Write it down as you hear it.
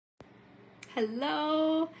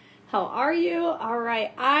Hello, how are you? All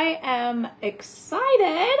right, I am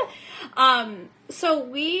excited. So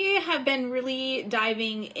we have been really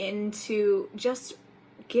diving into just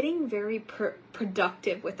getting very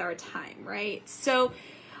productive with our time, right? So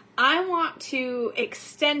I want to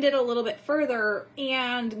extend it a little bit further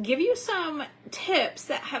and give you some tips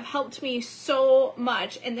that have helped me so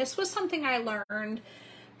much. And this was something I learned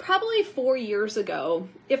probably 4 years ago,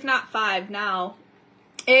 if not 5 now.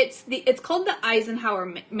 It's called the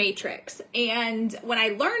Eisenhower Matrix. And when I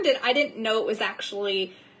learned it, I didn't know it was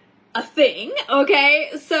actually a thing,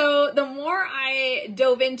 okay? So the more I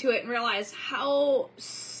dove into it and realized how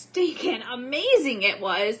stinking amazing it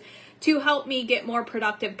was to help me get more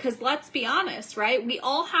productive, because let's be honest, right? We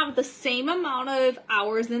all have the same amount of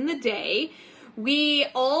hours in the day. We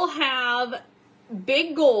all have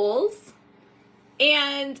big goals.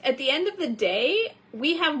 And at the end of the day,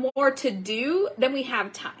 we have more to do than we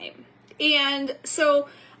have time. And so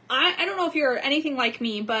I don't know if you're anything like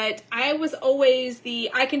me, but I was always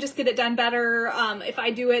I can just get it done better. If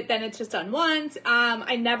I do it, then it's just done once.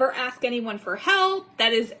 I never ask anyone for help.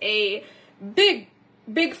 That is a big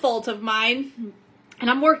fault of mine.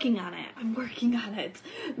 And I'm working on it.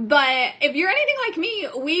 But if you're anything like me,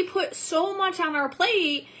 we put so much on our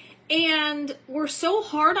plate and we're so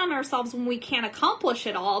hard on ourselves when we can't accomplish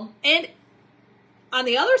it all. And on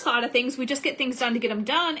the other side of things, we just get things done to get them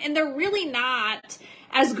done, and they're really not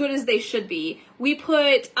as good as they should be. We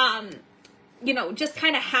put, just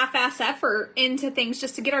kind of half-ass effort into things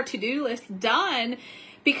just to get our to-do list done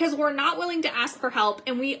because we're not willing to ask for help,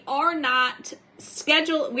 and we are not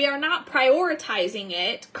prioritizing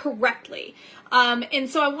it correctly. And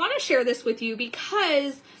so I want to share this with you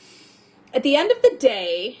because at the end of the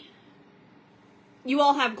day, you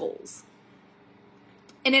all have goals.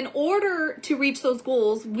 And in order to reach those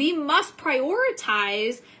goals, we must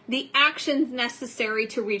prioritize the actions necessary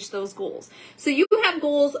to reach those goals. So you have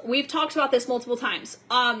goals. We've talked about this multiple times.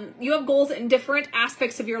 You have goals in different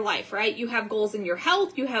aspects of your life, right? You have goals in your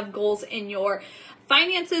health. You have goals in your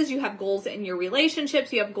finances. You have goals in your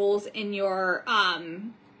relationships. You have goals in your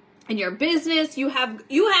business. You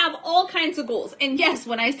have all kinds of goals. And yes,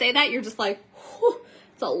 when I say that, you're just like, whew,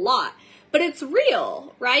 it's a lot. But it's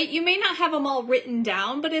real, right? You may not have them all written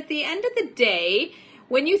down, but at the end of the day,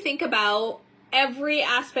 when you think about every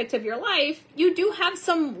aspect of your life, you do have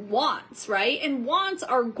some wants, right? And wants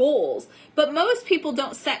are goals. But most people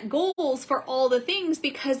don't set goals for all the things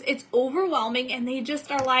because it's overwhelming and they just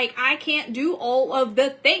are like, I can't do all of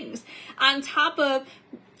the things. On top of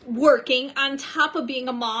working, on top of being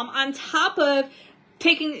a mom, on top of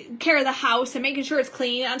taking care of the house and making sure it's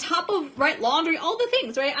clean, on top of, right, laundry, all the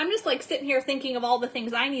things, right? I'm just like sitting here thinking of all the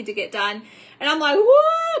things I need to get done. And I'm like,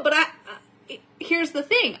 whoa, but here's the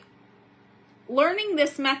thing. Learning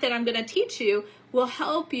this method I'm going to teach you will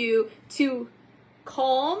help you to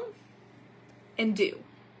calm and do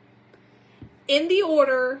in the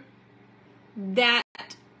order that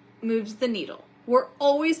moves the needle. We're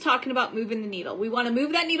always talking about moving the needle. We want to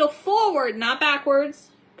move that needle forward, not backwards.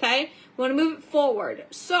 Okay, we want to move it forward.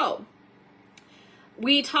 So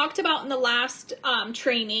we talked about in the last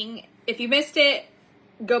training, if you missed it,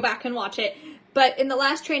 go back and watch it. But in the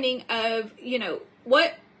last training of,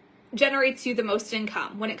 what generates you the most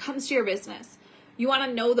income when it comes to your business, you want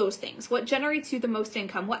to know those things. What generates you the most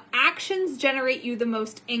income? What actions generate you the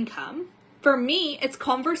most income? For me, it's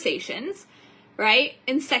conversations, right?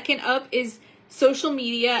 And second up is social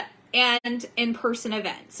media and in-person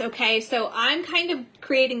events, okay? So I'm kind of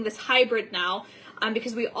creating this hybrid now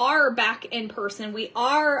because we are back in person. We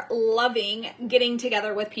are loving getting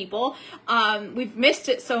together with people. We've missed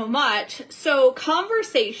it so much. So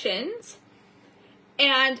conversations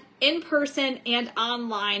and in-person and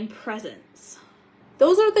online presence.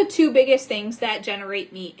 Those are the two biggest things that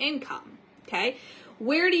generate me income, okay?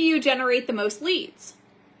 Where do you generate the most leads?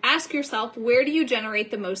 Ask yourself, where do you generate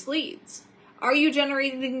the most leads? Are you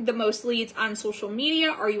generating the most leads on social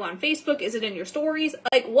media? Are you on Facebook? Is it in your stories?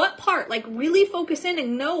 Like what part? Like really focus in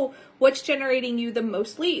and know what's generating you the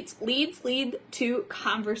most leads. Leads lead to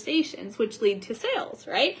conversations, which lead to sales,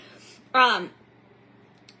 right? And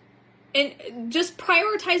just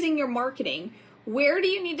prioritizing your marketing. Where do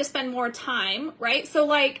you need to spend more time, right? So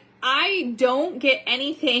like I don't get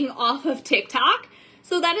anything off of TikTok.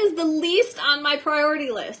 So that is the least on my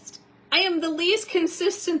priority list. I am the least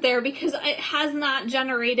consistent there because it has not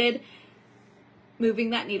generated moving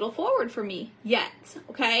that needle forward for me yet,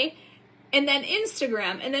 okay? And then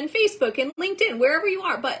Instagram, and then Facebook, and LinkedIn, wherever you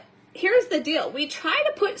are. But here's the deal. We try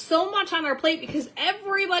to put so much on our plate because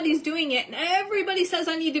everybody's doing it, and everybody says,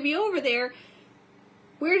 I need to be over there.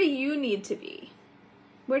 Where do you need to be?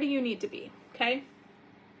 Where do you need to be? Okay.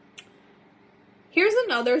 Here's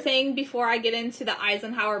another thing before I get into the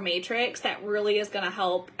Eisenhower matrix that really is going to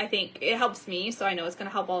help. I think it helps me, so I know it's going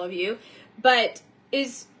to help all of you. But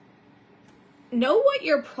is know what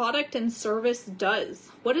your product and service does.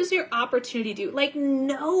 What does your opportunity do? Like,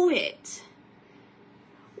 know it.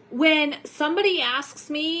 When somebody asks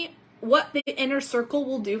me what the inner circle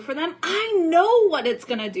will do for them, I know what it's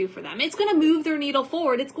going to do for them. It's going to move their needle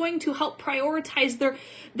forward. It's going to help prioritize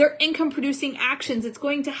their income producing actions. It's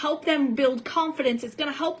going to help them build confidence. It's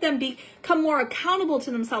going to help them become more accountable to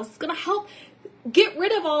themselves. It's going to help get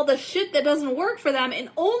rid of all the shit that doesn't work for them and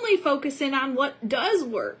only focus in on what does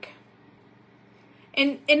work.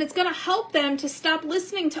 And it's going to help them to stop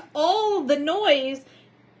listening to all the noise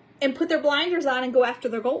and put their blinders on and go after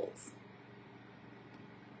their goals.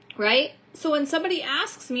 Right? So when somebody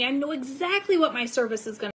asks me, I know exactly what my service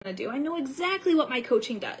is going to do. I know exactly what my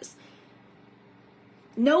coaching does.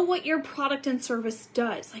 Know what your product and service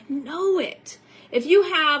does. Like, know it. If you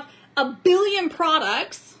have 1 billion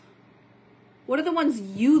products, what are the ones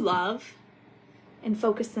you love? And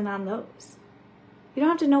focus in on those. You don't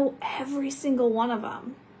have to know every single one of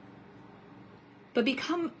them. But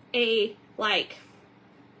become a, a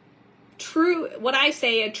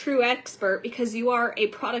true expert, because you are a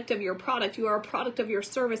product of your product. You are a product of your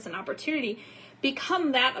service and opportunity.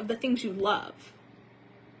 Become that of the things you love.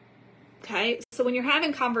 Okay? So when you're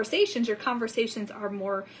having conversations, your conversations are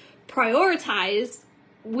more prioritized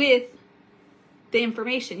with the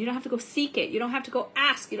information. You don't have to go seek it. You don't have to go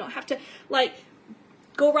ask. You don't have to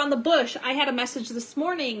go around the bush. I had a message this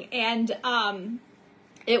morning, and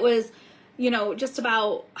it was, just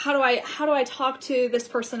about how do I talk to this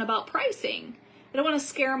person about pricing? I don't want to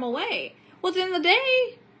scare them away. Well, at the end of the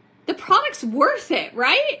day, the product's worth it,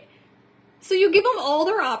 right? So you give them all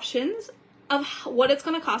their options of what it's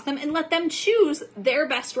going to cost them and let them choose their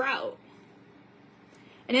best route.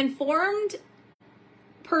 An informed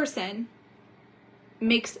person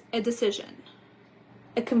makes a decision.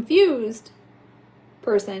 A confused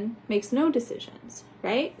person makes no decisions,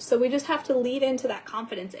 right? So we just have to lead into that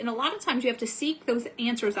confidence. And a lot of times you have to seek those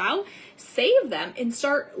answers out, save them, and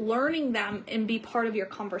start learning them and be part of your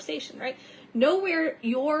conversation, right? Know where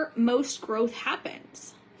your most growth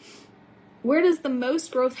happens. Where does the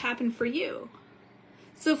most growth happen for you?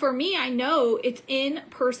 So for me, I know it's in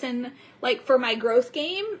person. Like for my growth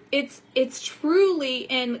game, it's truly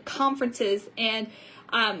in conferences and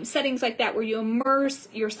settings like that where you immerse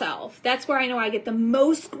yourself. That's where I know I get the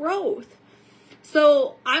most growth.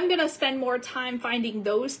 So I'm going to spend more time finding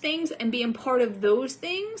those things and being part of those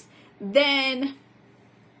things than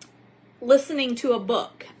listening to a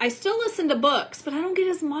book. I still listen to books, but I don't get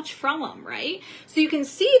as much from them, right? So you can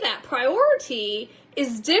see that priority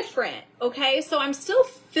is different, okay? So I'm still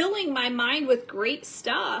filling my mind with great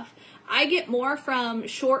stuff. I get more from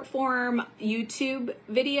short form YouTube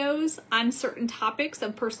videos on certain topics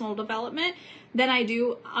of personal development than I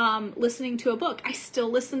do listening to a book. I still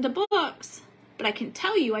listen to books, but I can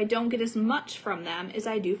tell you I don't get as much from them as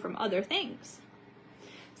I do from other things.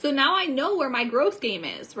 So now I know where my growth game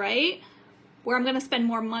is, right? Where I'm going to spend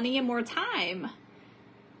more money and more time.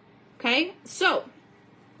 Okay? So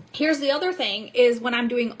here's the other thing is when I'm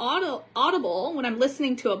doing Audible, when I'm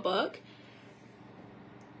listening to a book,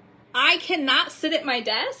 I cannot sit at my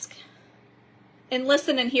desk and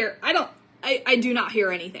listen and hear. I do not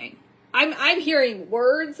hear anything. I'm hearing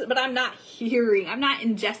words, but I'm not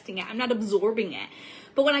ingesting it. I'm not absorbing it.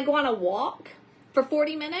 But when I go on a walk for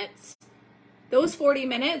 40 minutes, those 40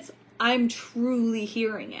 minutes, I'm truly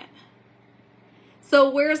hearing it. So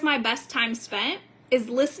where's my best time spent is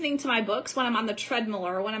listening to my books when I'm on the treadmill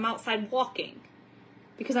or when I'm outside walking,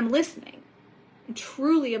 because I'm listening. I'm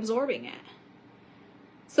truly absorbing it.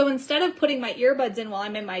 So instead of putting my earbuds in while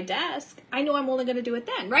I'm in my desk, I know I'm only going to do it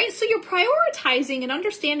then, right? So you're prioritizing and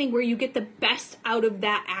understanding where you get the best out of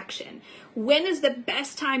that action. When is the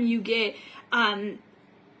best time you get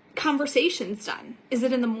conversations done? Is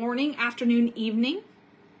it in the morning, afternoon, evening?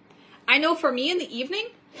 I know for me in the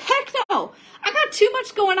evening, heck no. I got too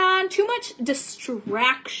much going on, too much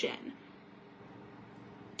distraction.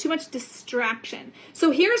 So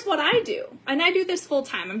here's what I do, and I do this full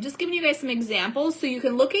time. I'm just giving you guys some examples so you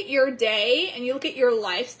can look at your day and you look at your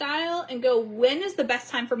lifestyle and go, when is the best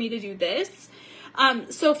time for me to do this?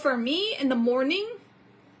 So for me in the morning,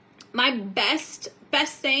 my best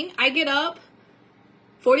thing, I get up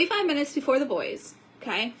 45 minutes before the boys,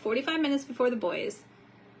 okay? 45 minutes before the boys,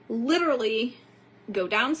 literally go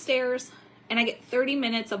downstairs and I get 30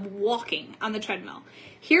 minutes of walking on the treadmill.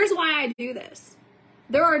 Here's why I do this.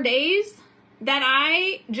 There are days that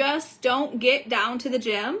I just don't get down to the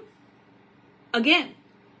gym. Again,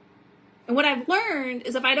 And what I've learned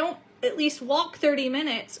is if I don't at least walk 30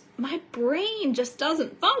 minutes, my brain just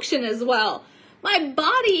doesn't function as well. My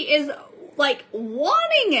body is like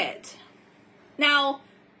wanting it. Now,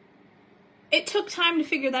 it took time to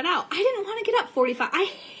figure that out. I didn't want to get up 45. I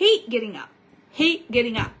hate getting up. Hate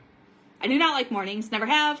getting up. I do not like mornings. Never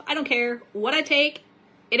have. I don't care what I take.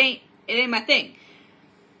 It ain't my thing.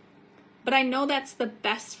 But I know that's the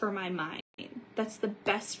best for my mind. That's the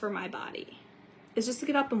best for my body. Is just to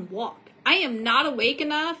get up and walk. I am not awake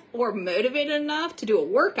enough or motivated enough to do a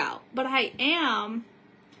workout, but I am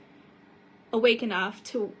awake enough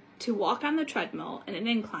to walk on the treadmill in an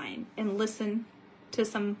incline and listen to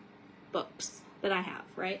some books that I have,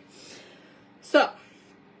 right? So,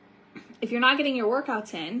 if you're not getting your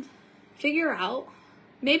workouts in, figure out,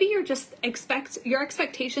 maybe you're just your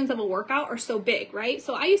expectations of a workout are so big, right?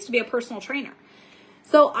 So I used to be a personal trainer.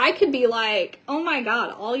 So I could be like, oh my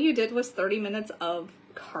God, all you did was 30 minutes of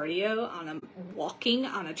cardio walking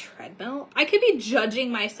on a treadmill. I could be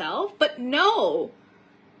judging myself, but no,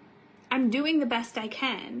 I'm doing the best I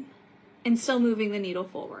can and still moving the needle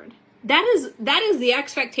forward. That is the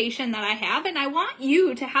expectation that I have, and I want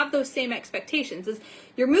you to have those same expectations. Is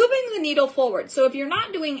you're moving the needle forward. So if you're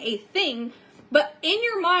not doing a thing, but in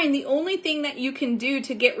your mind, the only thing that you can do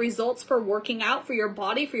to get results for working out, for your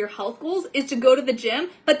body, for your health goals, is to go to the gym,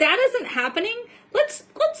 but that isn't happening. Let's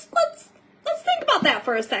think about that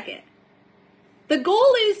for a second. The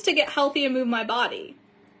goal is to get healthy and move my body,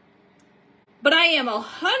 but I am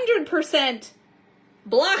 100%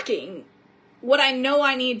 blocking what I know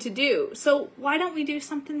I need to do. So why don't we do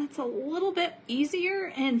something that's a little bit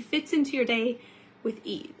easier and fits into your day with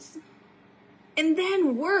ease? And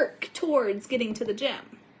then work towards getting to the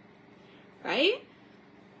gym, right?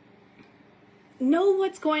 Know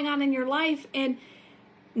what's going on in your life and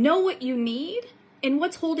know what you need and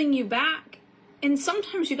what's holding you back. And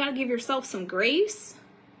sometimes you got to give yourself some grace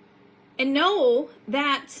and know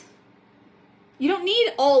that you don't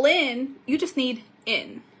need all in, you just need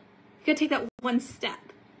in. You got to take that one step.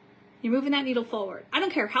 You're moving that needle forward. I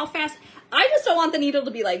don't care how fast. I just don't want the needle to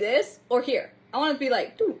be like this or here. I want it to be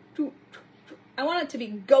like, doo, doo, doo. I want it to be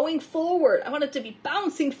going forward. I want it to be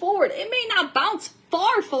bouncing forward. It may not bounce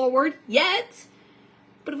far forward yet,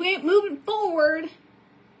 but if we ain't moving forward,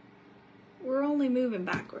 we're only moving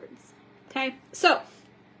backwards. Okay? So,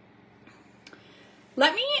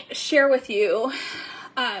 let me share with you,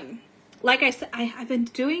 like I said, I've been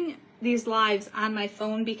doing these lives on my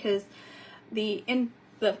phone because the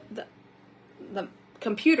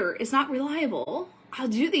computer is not reliable. I'll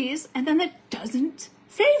do these and then it doesn't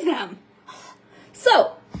save them.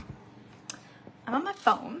 So I'm on my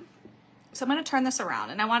phone. So I'm going to turn this around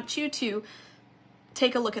and I want you to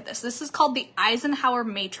take a look at this. This is called the Eisenhower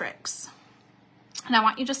Matrix. And I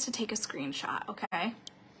want you just to take a screenshot, okay?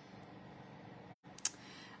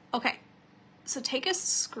 Okay. So take a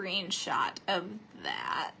screenshot of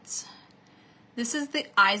that. This is the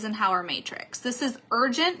Eisenhower Matrix. This is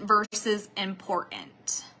urgent versus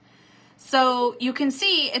important. So you can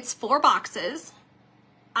see it's 4 boxes.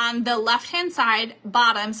 On the left-hand side,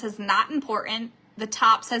 bottom says not important. The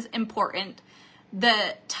top says important.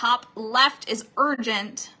 The top left is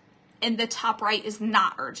urgent, and the top right is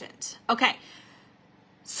not urgent. Okay,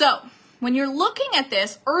 so when you're looking at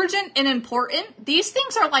this, urgent and important, these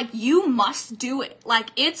things are like, you must do it.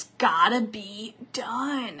 Like, it's gotta be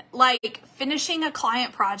done. Like, finishing a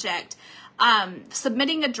client project,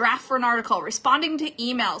 submitting a draft for an article, responding to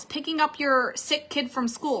emails, picking up your sick kid from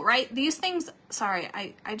school, right? These things, sorry,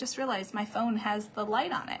 I just realized my phone has the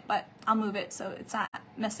light on it, but I'll move it so it's not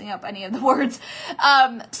messing up any of the words.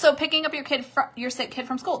 So picking up your sick kid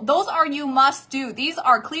from school, those are you must do. These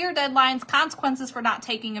are clear deadlines, consequences for not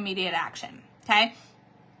taking immediate action, okay?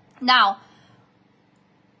 Now,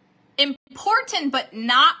 important but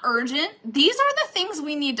not urgent, these are the things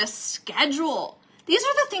we need to schedule. These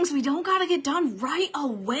are the things we don't got to get done right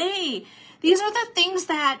away. These are the things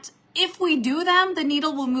that if we do them, the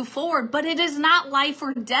needle will move forward, but it is not life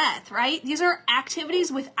or death, right? These are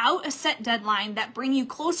activities without a set deadline that bring you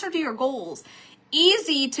closer to your goals,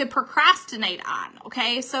 easy to procrastinate on,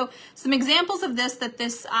 okay? So some examples of this that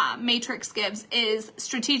this matrix gives is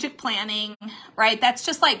strategic planning, right? That's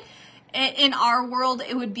just like, in our world,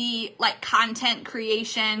 it would be like content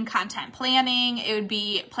creation, content planning. It would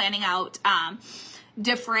be planning out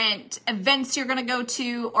different events you're going to go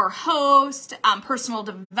to or host, personal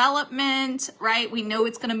development, right? We know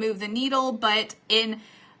it's going to move the needle, but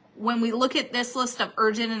when we look at this list of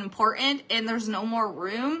urgent and important and there's no more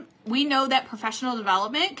room, we know that professional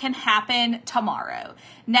development can happen tomorrow.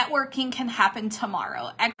 Networking can happen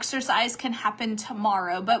tomorrow. Exercise can happen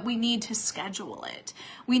tomorrow, but we need to schedule it.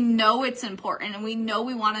 We know it's important and we know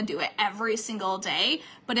we want to do it every single day.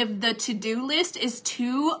 But if the to-do list is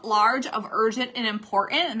too large of urgent and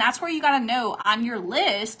important, and that's where you got to know on your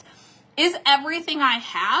list, is everything I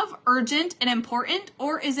have urgent and important,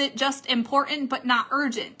 or is it just important but not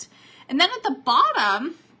urgent? And then at the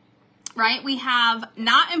bottom, right, we have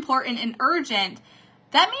not important and urgent.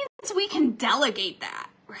 That means we can delegate that,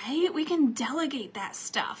 right? We can delegate that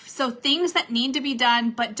stuff. So things that need to be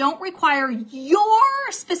done but don't require your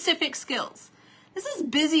specific skills. This is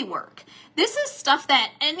busy work. This is stuff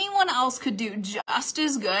that anyone else could do just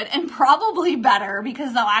as good and probably better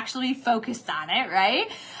because they'll actually be focused on it,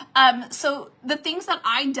 right? So the things that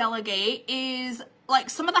I delegate is like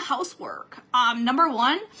some of the housework. Number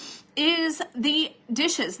one is the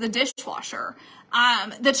dishes, the dishwasher,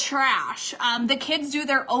 the trash. The kids do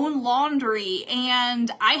their own laundry and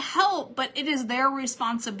I help, but it is their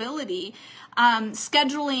responsibility.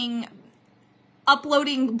 Scheduling,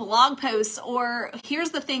 uploading blog posts, or here's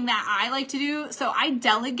the thing that I like to do. So I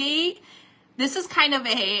delegate. This is kind of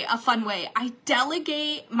a fun way. I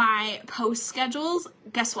delegate my post schedules.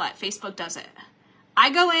 Guess what? Facebook does it. I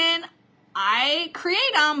go in, I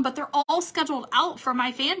create them, but they're all scheduled out for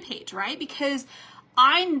my fan page, right? Because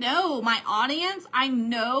I know my audience. I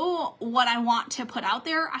know what I want to put out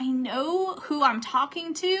there. I know who I'm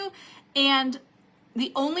talking to. And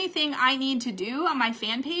the only thing I need to do on my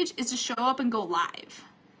fan page is to show up and go live.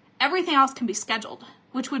 Everything else can be scheduled,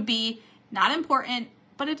 which would be not important,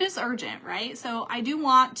 but it is urgent, right? So I do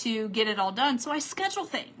want to get it all done. So I schedule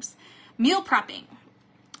things. Meal prepping,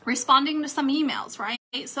 responding to some emails, right?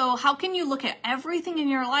 So how can you look at everything in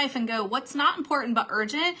your life and go, what's not important but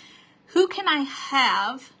urgent? Who can I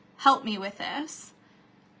have help me with this?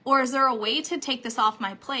 Or is there a way to take this off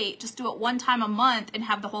my plate, just do it one time a month and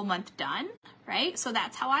have the whole month done, right? So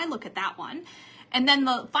that's how I look at that one. And then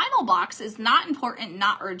the final box is not important,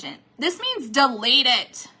 not urgent. This means delete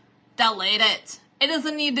it. Delete it. It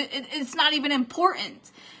doesn't need to, it's not even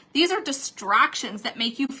important. These are distractions that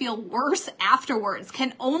make you feel worse afterwards.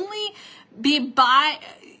 Can only be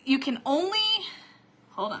you can only,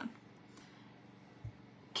 hold on.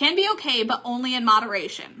 Can be okay, but only in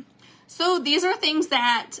moderation. So these are things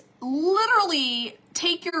that literally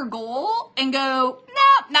take your goal and go,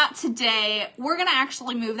 nope, not today. We're going to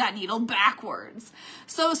actually move that needle backwards.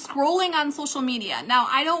 So scrolling on social media. Now,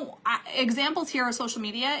 examples here are social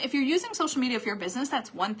media. If you're using social media for your business,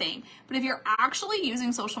 that's one thing. But if you're actually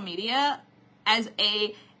using social media as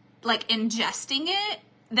ingesting it,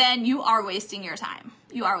 then you are wasting your time.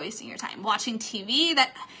 You are wasting your time. Watching TV,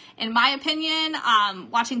 that, in my opinion,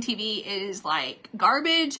 watching TV is like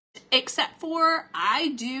garbage, except for I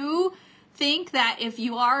do think that if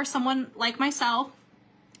you are someone like myself,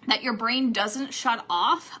 that your brain doesn't shut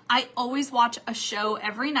off. I always watch a show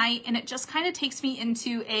every night and it just kind of takes me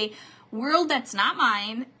into a world that's not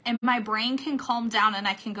mine, and my brain can calm down and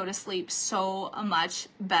I can go to sleep so much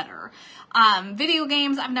better. Video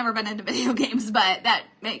games, I've never been into video games, but that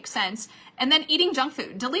makes sense. And then eating junk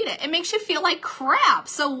food, delete it. It makes you feel like crap.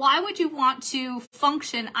 So why would you want to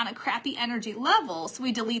function on a crappy energy level? So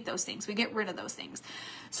we delete those things. We get rid of those things.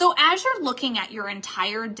 So as you're looking at your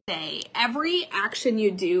entire day, every action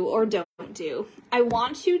you do or don't do, I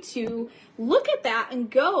want you to look at that and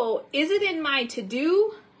go, is it in my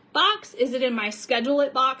to-do box? Is it in my schedule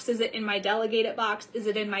it box? Is it in my delegate it box? Is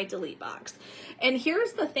it in my delete box? And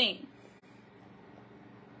here's the thing.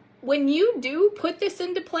 When you do put this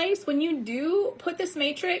into place, when you do put this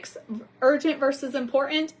matrix, urgent versus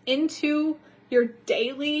important, into your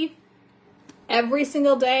daily, every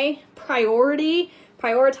single day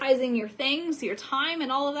prioritizing your things, your time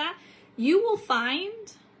and all of that, you will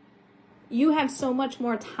find you have so much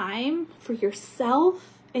more time for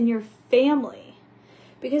yourself and your family.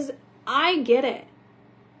 Because I get it.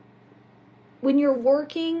 When you're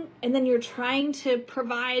working and then you're trying to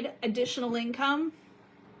provide additional income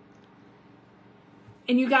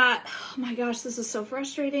and you got, oh my gosh, this is so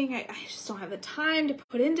frustrating. I just don't have the time to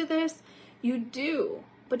put into this. You do.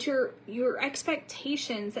 But your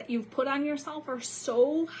expectations that you've put on yourself are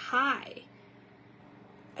so high.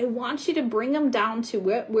 I want you to bring them down to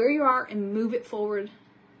where you are and move it forward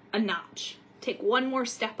a notch. Take one more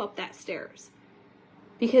step up that stairs.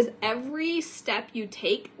 Because every step you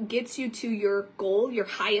take gets you to your goal, your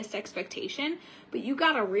highest expectation. But you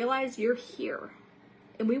got to realize you're here.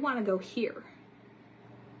 And we want to go here.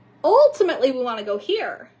 Ultimately, we want to go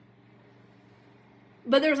here.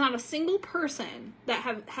 But there's not a single person that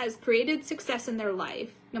has created success in their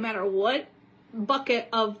life, no matter what bucket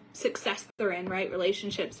of success they're in, right?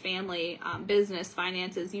 Relationships, family, business,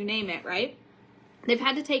 finances, you name it, right? They've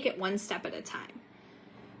had to take it one step at a time.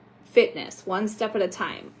 Fitness, one step at a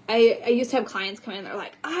time. I used to have clients come in, they're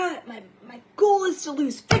like, my goal is to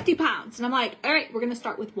lose 50 pounds. And I'm like, all right, we're going to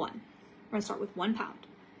start with one. We're going to start with 1 pound.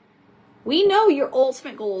 We know your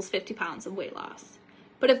ultimate goal is 50 pounds of weight loss.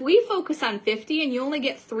 But if we focus on 50 and you only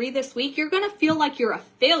get 3 this week, you're going to feel like you're a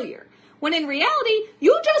failure. When in reality,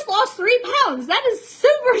 you just lost 3 pounds. That is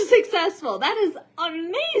super successful. That is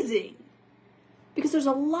amazing. Because there's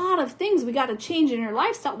a lot of things we got to change in your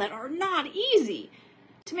lifestyle that are not easy.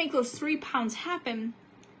 To make those 3 pounds happen,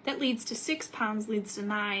 that leads to 6 pounds, leads to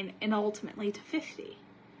 9, and ultimately to 50.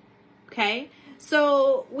 Okay?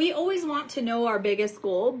 So we always want to know our biggest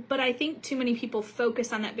goal, but I think too many people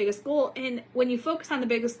focus on that biggest goal. And when you focus on the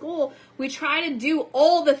biggest goal, we try to do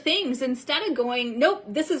all the things instead of going, nope,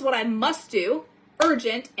 this is what I must do,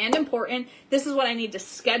 urgent and important. This is what I need to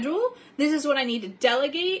schedule. This is what I need to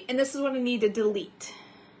delegate. And this is what I need to delete.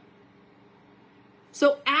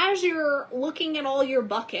 So as you're looking at all your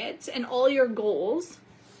buckets and all your goals,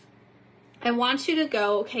 I want you to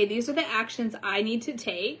go, okay, these are the actions I need to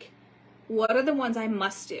take. What are the ones I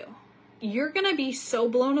must do? You're going to be so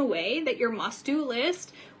blown away that your must-do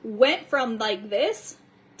list went from like this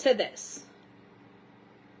to this.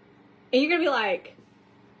 And you're going to be like,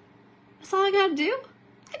 that's all I got to do?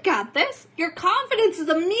 I got this. Your confidence is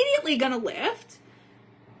immediately going to lift,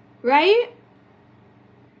 right?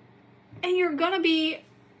 And you're going to be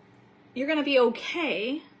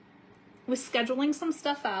okay with scheduling some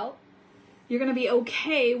stuff out. You're going to be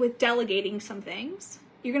okay with delegating some things.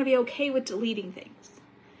 You're going to be okay with deleting things.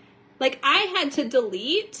 Like, I had to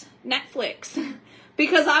delete Netflix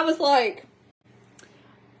because I was like,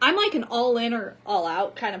 I'm like an all in or all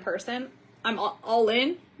out kind of person. I'm all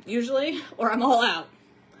in usually, or I'm all out.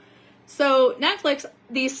 So Netflix,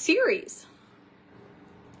 these series,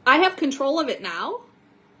 I have control of it now,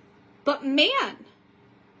 but man,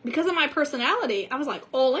 because of my personality, I was like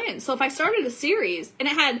all in. So if I started a series and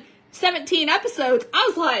it had 17 episodes, I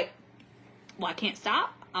was like, well, I can't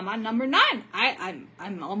stop. I'm on number 9. I'm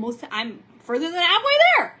further than halfway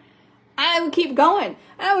there. I would keep going.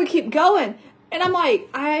 And I'm like,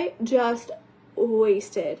 I just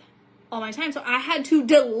wasted all my time. So I had to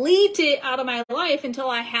delete it out of my life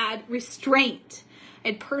until I had restraint. I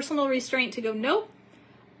had personal restraint to go, nope.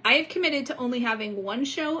 I have committed to only having 1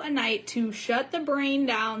 show a night to shut the brain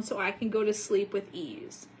down so I can go to sleep with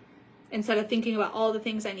ease instead of thinking about all the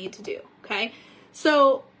things I need to do. Okay.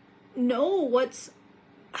 So know what's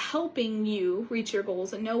helping you reach your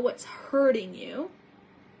goals and know what's hurting you.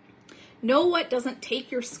 Know what doesn't take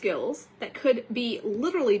your skills that could be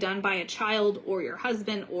literally done by a child or your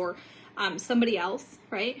husband or somebody else,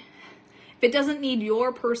 right? If it doesn't need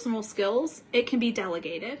your personal skills, it can be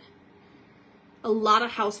delegated. A lot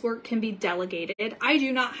of housework can be delegated. I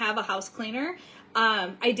do not have a house cleaner.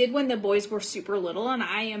 I did when the boys were super little, and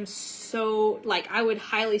I am so, like, I would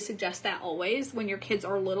highly suggest that always when your kids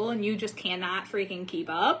are little and you just cannot freaking keep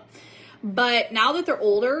up. But now that they're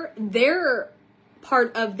older, they're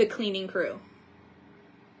part of the cleaning crew.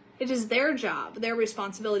 It is their job, their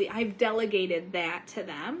responsibility. I've delegated that to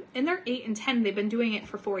them, and they're 8 and 10. They've been doing it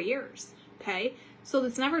for 4 years, okay? So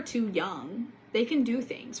it's never too young. They can do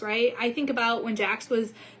things, right? I think about when Jax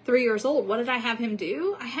was 3 years old. What did I have him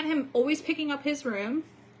do? I had him always picking up his room,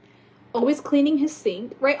 always cleaning his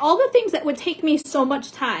sink, right? All the things that would take me so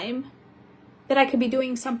much time that I could be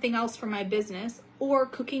doing something else for my business or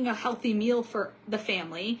cooking a healthy meal for the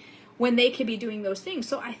family when they could be doing those things.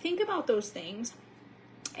 So I think about those things,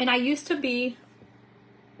 and I used to be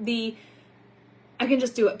I can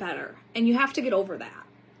just do it better. And you have to get over that.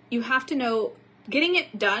 You have to know getting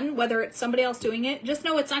it done, whether it's somebody else doing it, just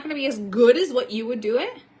know it's not going to be as good as what you would do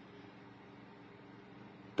it.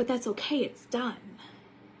 But that's okay. It's done.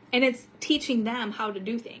 And it's teaching them how to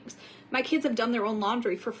do things. My kids have done their own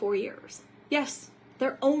laundry for 4 years. Yes,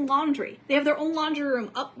 their own laundry. They have their own laundry room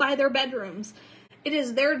up by their bedrooms. It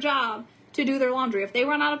is their job to do their laundry. If they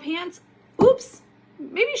run out of pants, oops,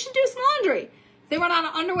 maybe you should do some laundry. If they run out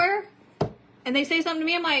of underwear and they say something to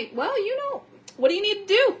me, I'm like, well, you know, what do you need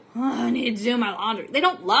to do? Oh, I need to do my laundry. They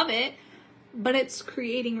don't love it, but it's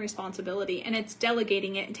creating responsibility and it's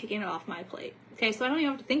delegating it and taking it off my plate. Okay, so I don't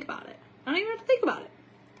even have to think about it.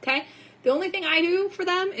 Okay, the only thing I do for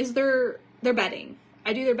them is their bedding.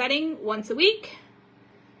 I do their bedding once a week,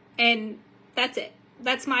 and that's it.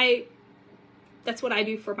 That's what I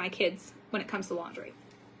do for my kids when it comes to laundry.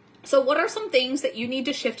 So what are some things that you need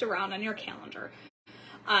to shift around on your calendar?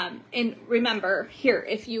 And remember here,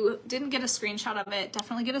 if you didn't get a screenshot of it,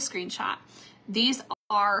 definitely get a screenshot. These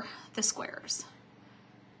are the squares.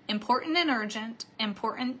 Important and urgent,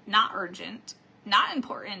 important, not urgent, not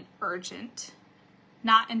important, urgent,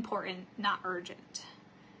 not important, not urgent.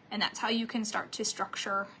 And that's how you can start to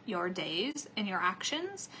structure your days and your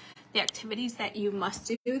actions, the activities that you must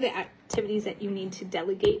do, the activities that you need to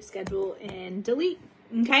delegate, schedule, and delete.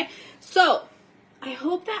 Okay, so I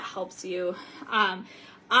hope that helps you.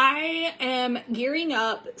 I am gearing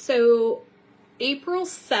up. So April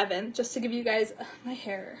 7th, just to give you guys my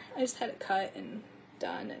hair, I just had it cut and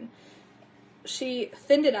done, and she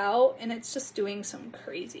thinned it out, and it's just doing some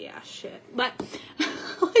crazy ass shit. But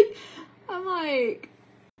like, I'm like,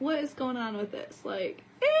 what is going on with this? Like,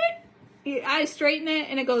 I straighten it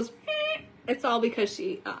and it goes, it's all because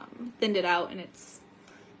she thinned it out and it's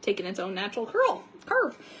taking its own natural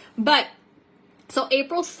curve. But so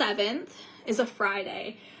April 7th is a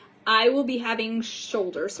Friday. I will be having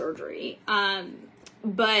shoulder surgery.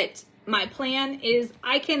 But my plan is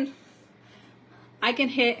I can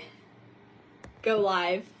hit go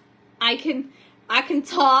live. I can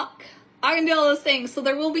talk. I can do all those things. So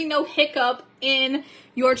there will be no hiccup in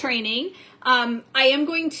your training. I am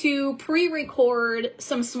going to pre-record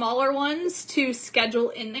some smaller ones to schedule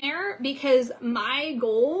in there because my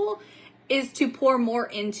goal is to pour more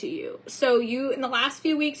into you. So you, in the last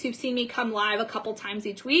few weeks, you've seen me come live a couple times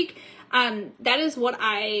each week. That is what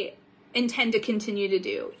I intend to continue to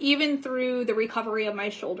do, even through the recovery of my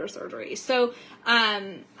shoulder surgery. So,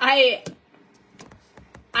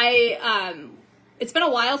 it's been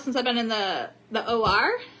a while since I've been in the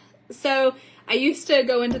OR. So I used to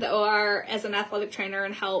go into the OR as an athletic trainer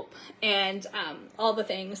and help and all the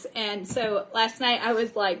things. And so last night I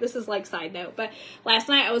was like, this is like side note, but last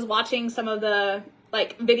night I was watching some of the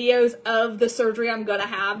like videos of the surgery I'm going to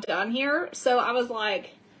have done here. So I was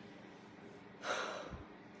like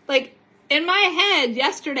in my head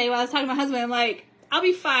yesterday when I was talking to my husband, I'm like, I'll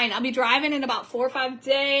be fine. I'll be driving in about 4 or 5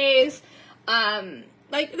 days.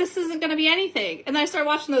 Like, this isn't going to be anything. And then I started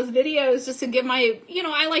watching those videos just to give my,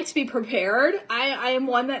 I like to be prepared. I am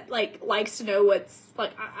one that, likes to know what's,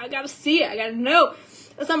 I got to see it. I got to know.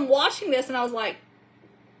 As I'm watching this, and I was like,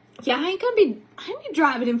 yeah, I'm going to be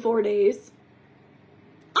driving in 4 days.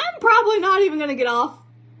 I'm probably not even going to get off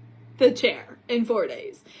the chair in 4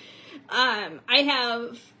 days.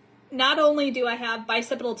 Not only do I have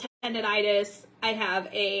bicipital tendonitis, I have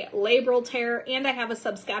a labral tear, and I have a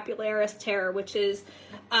subscapularis tear, which is,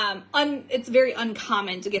 it's very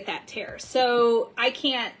uncommon to get that tear. So I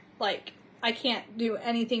can't do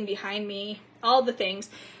anything behind me, all the things.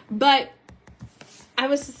 But I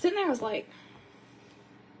was sitting there, I was like,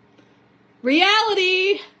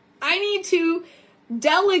 reality, I need to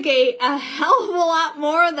delegate a hell of a lot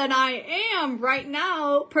more than I am right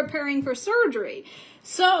now preparing for surgery.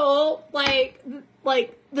 So, like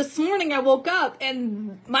this morning I woke up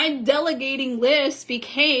and my delegating list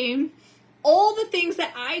became all the things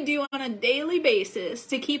that I do on a daily basis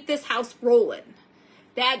to keep this house rolling.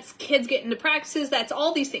 That's kids getting to practices, that's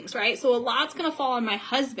all these things, right? So a lot's going to fall on my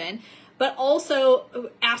husband, but also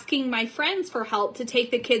asking my friends for help to take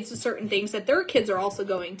the kids to certain things that their kids are also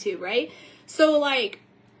going to, right? So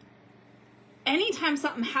anytime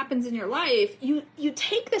something happens in your life, you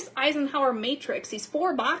take this Eisenhower matrix, these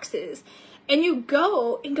 4 boxes, and you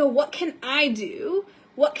go, what can I do?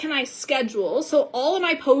 What can I schedule? So all of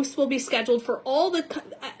my posts will be scheduled for all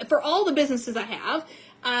the businesses I have.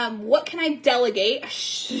 What can I delegate? A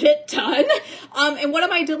shit ton. And what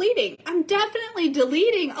am I deleting? I'm definitely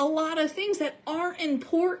deleting a lot of things that aren't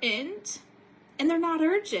important and they're not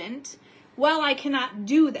urgent. Well, I cannot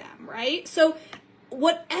do them, right? So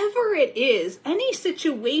whatever it is, any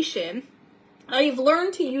situation, I've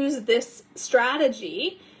learned to use this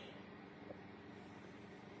strategy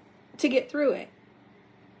to get through it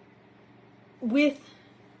with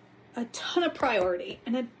a ton of priority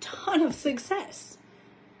and a ton of success.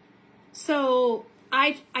 So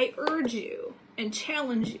I urge you and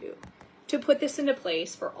challenge you to put this into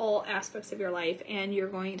place for all aspects of your life, and you're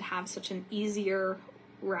going to have such an easier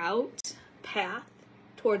path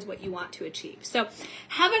towards what you want to achieve. So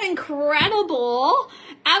have an incredible,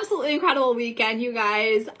 absolutely incredible weekend, you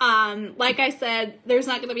guys. Like I said, there's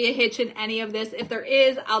not going to be a hitch in any of this. If there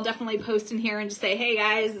is, I'll definitely post in here and just say, hey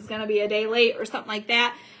guys, it's going to be a day late or something like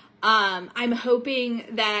that. I'm hoping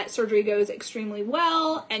that surgery goes extremely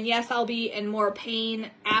well. And yes, I'll be in more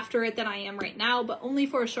pain after it than I am right now, but only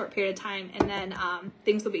for a short period of time. And then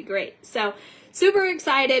things will be great. So super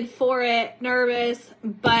excited for it, nervous,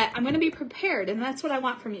 but I'm going to be prepared. And that's what I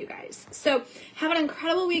want from you guys. So have an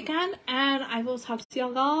incredible weekend, and I will talk to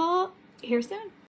y'all here soon.